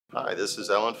Hi, this is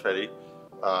Allan.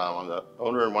 I'm the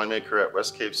owner and winemaker at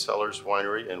Westcave Cellars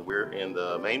Winery, and we're in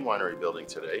the main winery building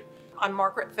today. I'm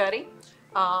Margaret.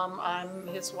 I'm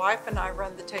his wife and I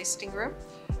run the tasting room,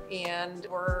 and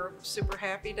we're super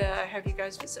happy to have you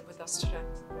guys visit with us today.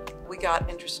 We got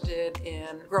interested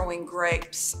in growing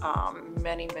grapes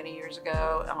many years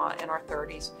ago in our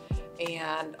 30s,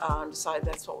 and decided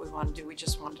that's what we wanted to do. We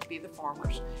just wanted to be the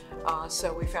farmers.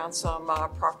 So we found some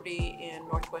property in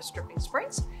Northwest Dripping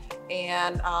Springs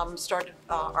and started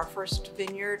our first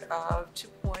vineyard of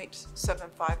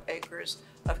 2.75 acres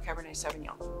of Cabernet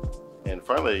Sauvignon. And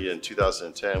finally, in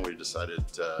 2010, we decided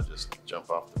to just jump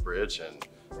off the bridge and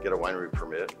get a winery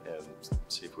permit and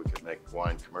see if we could make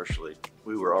wine commercially.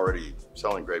 We were already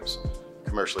selling grapes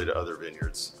commercially to other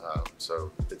vineyards,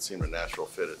 so it seemed a natural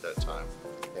fit at that time.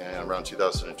 And around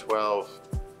 2012,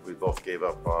 we both gave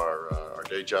up our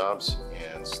day jobs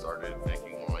and started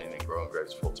making wine and growing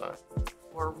grapes full time.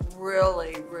 We're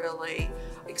really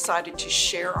excited to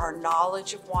share our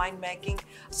knowledge of winemaking.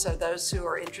 So those who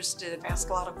are interested ask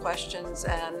a lot of questions,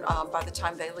 and by the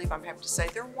time they leave, I'm happy to say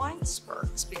they're wine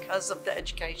experts because of the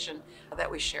education that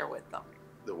we share with them.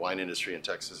 The wine industry in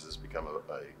Texas has become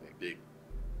a big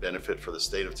benefit for the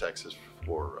state of Texas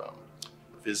for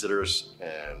visitors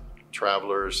and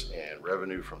travelers and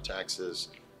revenue from taxes.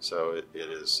 So it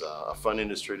is a fun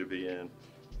industry to be in,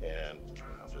 and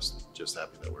I'm just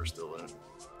happy that we're still in it.